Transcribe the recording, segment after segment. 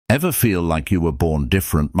Ever feel like you were born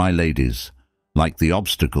different, my ladies? Like the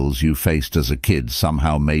obstacles you faced as a kid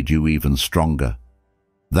somehow made you even stronger?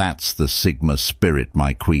 That's the Sigma spirit,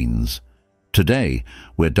 my queens. Today,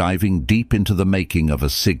 we're diving deep into the making of a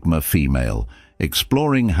Sigma female,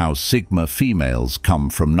 exploring how Sigma females come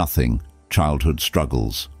from nothing, childhood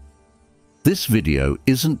struggles. This video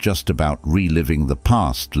isn't just about reliving the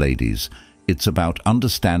past, ladies. It's about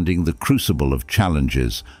understanding the crucible of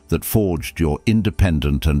challenges that forged your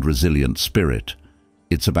independent and resilient spirit.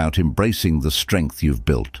 It's about embracing the strength you've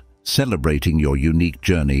built, celebrating your unique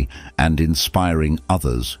journey, and inspiring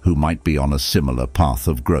others who might be on a similar path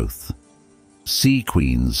of growth. See,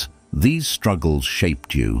 queens, these struggles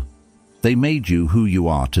shaped you. They made you who you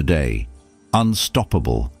are today,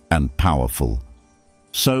 unstoppable and powerful.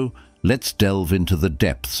 So, let's delve into the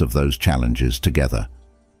depths of those challenges together.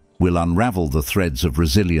 We'll unravel the threads of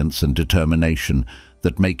resilience and determination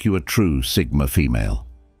that make you a true Sigma female.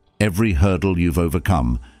 Every hurdle you've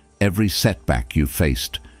overcome, every setback you've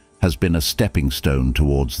faced, has been a stepping stone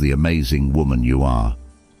towards the amazing woman you are.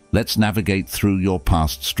 Let's navigate through your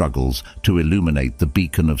past struggles to illuminate the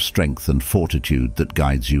beacon of strength and fortitude that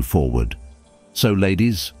guides you forward. So,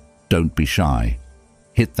 ladies, don't be shy.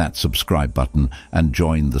 Hit that subscribe button and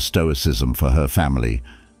join the Stoicism for her family,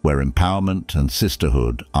 where empowerment and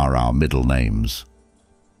sisterhood are our middle names.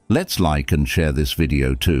 Let's like and share this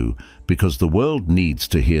video too, because the world needs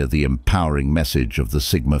to hear the empowering message of the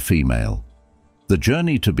Sigma female. The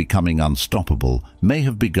journey to becoming unstoppable may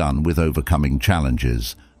have begun with overcoming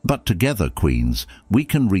challenges, but together, queens, we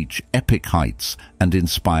can reach epic heights and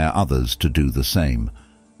inspire others to do the same.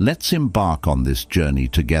 Let's embark on this journey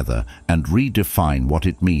together and redefine what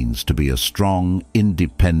it means to be a strong,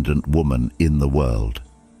 independent woman in the world.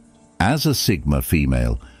 As a Sigma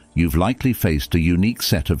female, you've likely faced a unique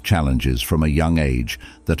set of challenges from a young age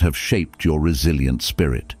that have shaped your resilient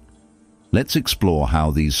spirit. Let's explore how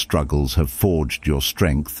these struggles have forged your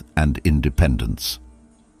strength and independence.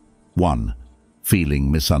 1.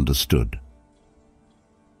 Feeling misunderstood.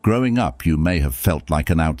 Growing up, you may have felt like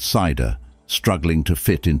an outsider, struggling to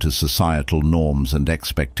fit into societal norms and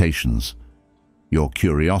expectations. Your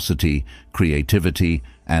curiosity, creativity,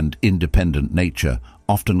 and independent nature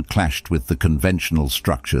often clashed with the conventional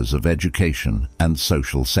structures of education and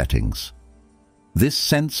social settings. This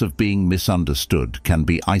sense of being misunderstood can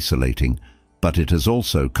be isolating, but it has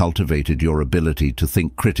also cultivated your ability to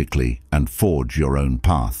think critically and forge your own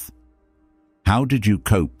path. How did you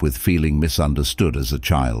cope with feeling misunderstood as a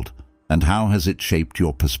child, and how has it shaped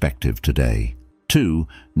your perspective today? 2.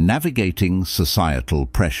 Navigating societal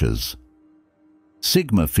pressures.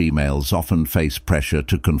 Sigma females often face pressure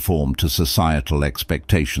to conform to societal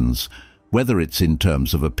expectations, whether it's in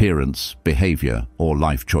terms of appearance, behavior, or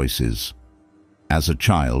life choices. As a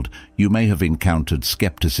child, you may have encountered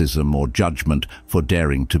skepticism or judgment for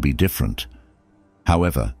daring to be different.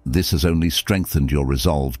 However, this has only strengthened your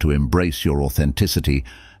resolve to embrace your authenticity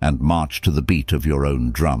and march to the beat of your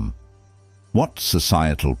own drum. What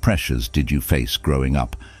societal pressures did you face growing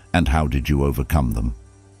up, and how did you overcome them?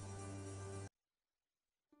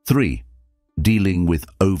 3. Dealing with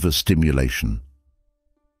overstimulation.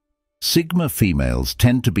 Sigma females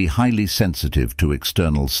tend to be highly sensitive to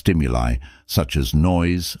external stimuli, such as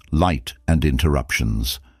noise, light, and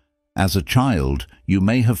interruptions. As a child, you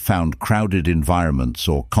may have found crowded environments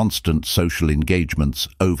or constant social engagements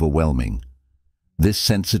overwhelming. This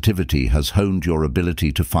sensitivity has honed your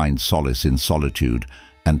ability to find solace in solitude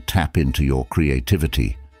and tap into your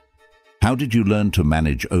creativity. How did you learn to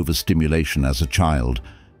manage overstimulation as a child,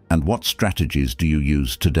 and what strategies do you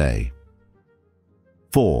use today?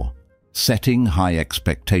 4. Setting high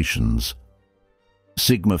expectations.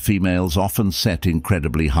 Sigma females often set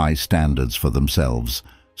incredibly high standards for themselves,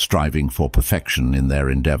 striving for perfection in their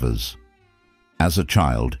endeavors. As a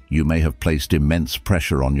child, you may have placed immense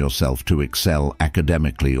pressure on yourself to excel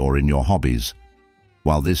academically or in your hobbies.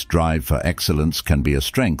 While this drive for excellence can be a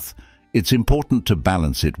strength, it's important to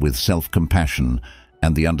balance it with self-compassion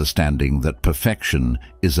and the understanding that perfection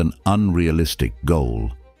is an unrealistic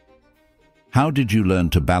goal. How did you learn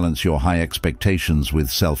to balance your high expectations with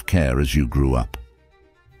self-care as you grew up?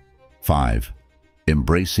 5.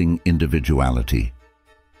 Embracing individuality.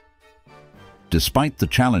 Despite the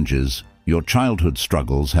challenges, your childhood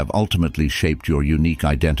struggles have ultimately shaped your unique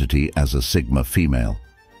identity as a Sigma female.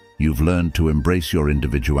 You've learned to embrace your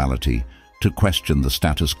individuality, to question the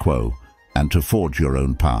status quo, and to forge your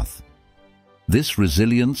own path. This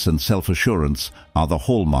resilience and self-assurance are the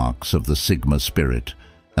hallmarks of the Sigma spirit,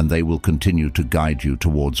 and they will continue to guide you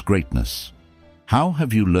towards greatness. How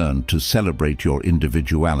have you learned to celebrate your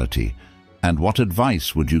individuality, And what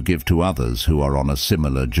advice would you give to others who are on a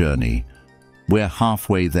similar journey? We're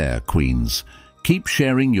halfway there, Queens. Keep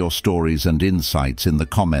sharing your stories and insights in the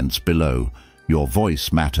comments below. Your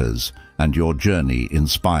voice matters, and your journey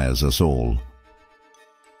inspires us all.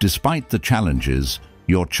 Despite the challenges,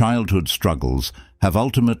 your childhood struggles have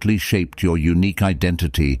ultimately shaped your unique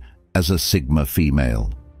identity as a Sigma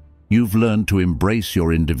female. You've learned to embrace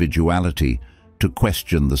your individuality, to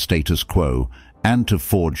question the status quo, and to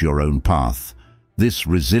forge your own path. This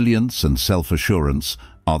resilience and self-assurance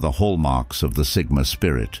are the hallmarks of the Sigma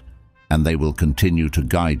spirit, and they will continue to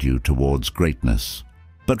guide you towards greatness.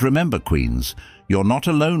 But remember, Queens, you're not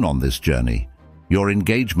alone on this journey. Your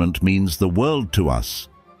engagement means the world to us.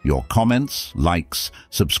 Your comments, likes,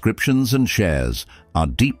 subscriptions, and shares are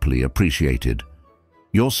deeply appreciated.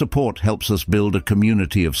 Your support helps us build a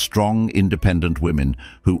community of strong, independent women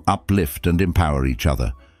who uplift and empower each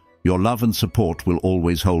other. Your love and support will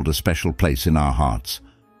always hold a special place in our hearts.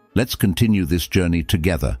 Let's continue this journey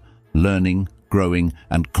together, learning, growing,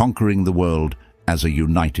 and conquering the world as a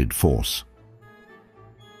united force.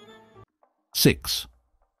 6.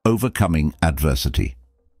 Overcoming adversity.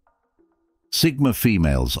 Sigma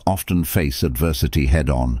females often face adversity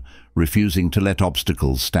head-on, refusing to let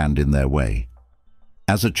obstacles stand in their way.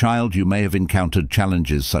 As a child, you may have encountered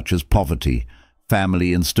challenges such as poverty,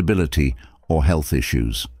 family instability, or health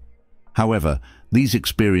issues. However, these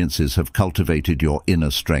experiences have cultivated your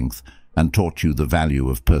inner strength and taught you the value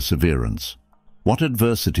of perseverance. What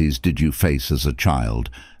adversities did you face as a child,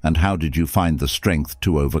 and how did you find the strength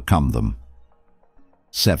to overcome them?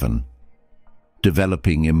 7.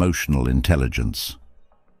 Developing emotional intelligence.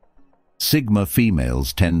 Sigma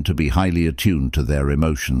females tend to be highly attuned to their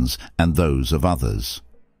emotions and those of others.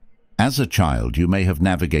 As a child, you may have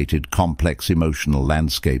navigated complex emotional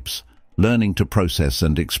landscapes, learning to process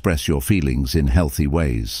and express your feelings in healthy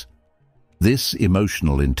ways. This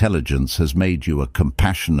emotional intelligence has made you a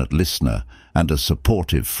compassionate listener and a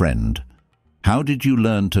supportive friend. How did you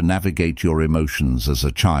learn to navigate your emotions as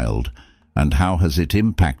a child, and how has it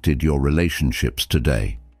impacted your relationships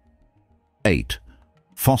today? 8.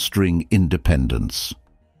 Fostering independence.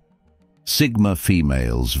 Sigma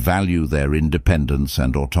females value their independence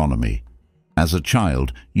and autonomy. As a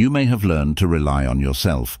child, you may have learned to rely on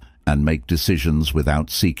yourself and make decisions without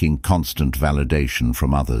seeking constant validation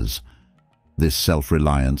from others. This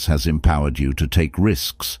self-reliance has empowered you to take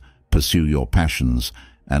risks, pursue your passions,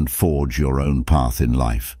 and forge your own path in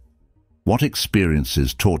life. What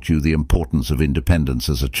experiences taught you the importance of independence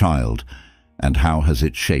as a child, and how has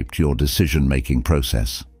it shaped your decision-making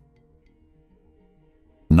process?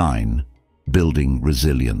 9. Building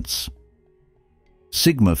resilience.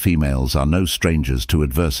 Sigma females are no strangers to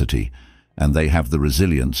adversity, and they have the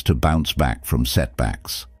resilience to bounce back from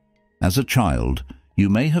setbacks. As a child, you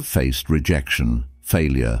may have faced rejection,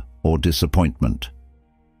 failure, or disappointment.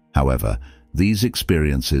 However, these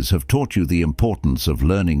experiences have taught you the importance of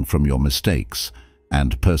learning from your mistakes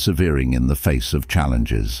and persevering in the face of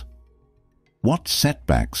challenges. What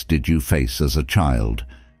setbacks did you face as a child,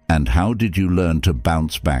 and how did you learn to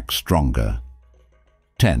bounce back stronger?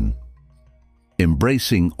 10.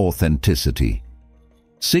 Embracing authenticity.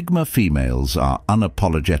 Sigma females are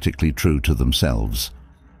unapologetically true to themselves.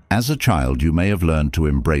 As a child, you may have learned to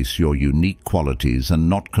embrace your unique qualities and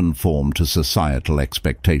not conform to societal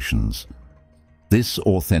expectations. This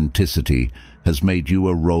authenticity has made you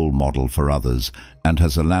a role model for others and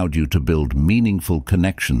has allowed you to build meaningful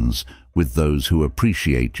connections with those who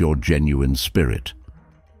appreciate your genuine spirit.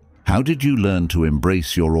 How did you learn to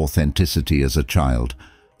embrace your authenticity as a child,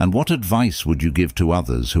 and what advice would you give to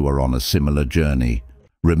others who are on a similar journey?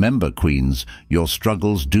 Remember, Queens, your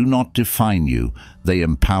struggles do not define you, they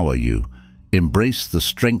empower you. Embrace the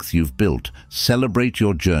strength you've built, celebrate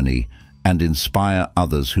your journey, and inspire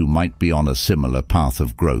others who might be on a similar path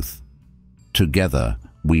of growth. Together,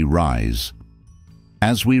 we rise.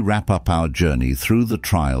 As we wrap up our journey through the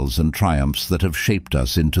trials and triumphs that have shaped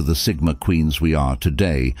us into the Sigma Queens we are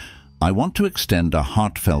today, I want to extend a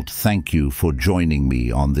heartfelt thank you for joining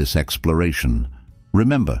me on this exploration.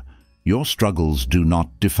 Remember, your struggles do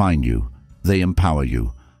not define you, they empower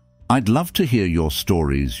you. I'd love to hear your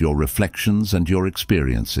stories, your reflections, and your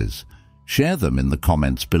experiences. Share them in the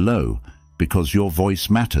comments below, because your voice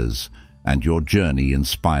matters and your journey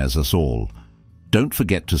inspires us all. Don't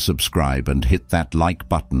forget to subscribe and hit that like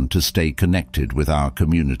button to stay connected with our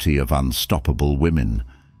community of unstoppable women.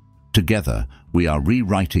 Together, we are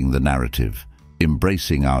rewriting the narrative,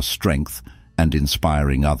 embracing our strength, and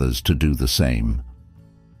inspiring others to do the same.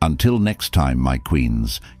 Until next time, my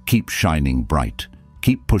queens, keep shining bright,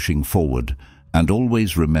 keep pushing forward, And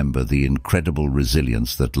always remember the incredible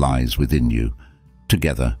resilience that lies within you.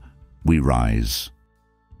 Together, we rise.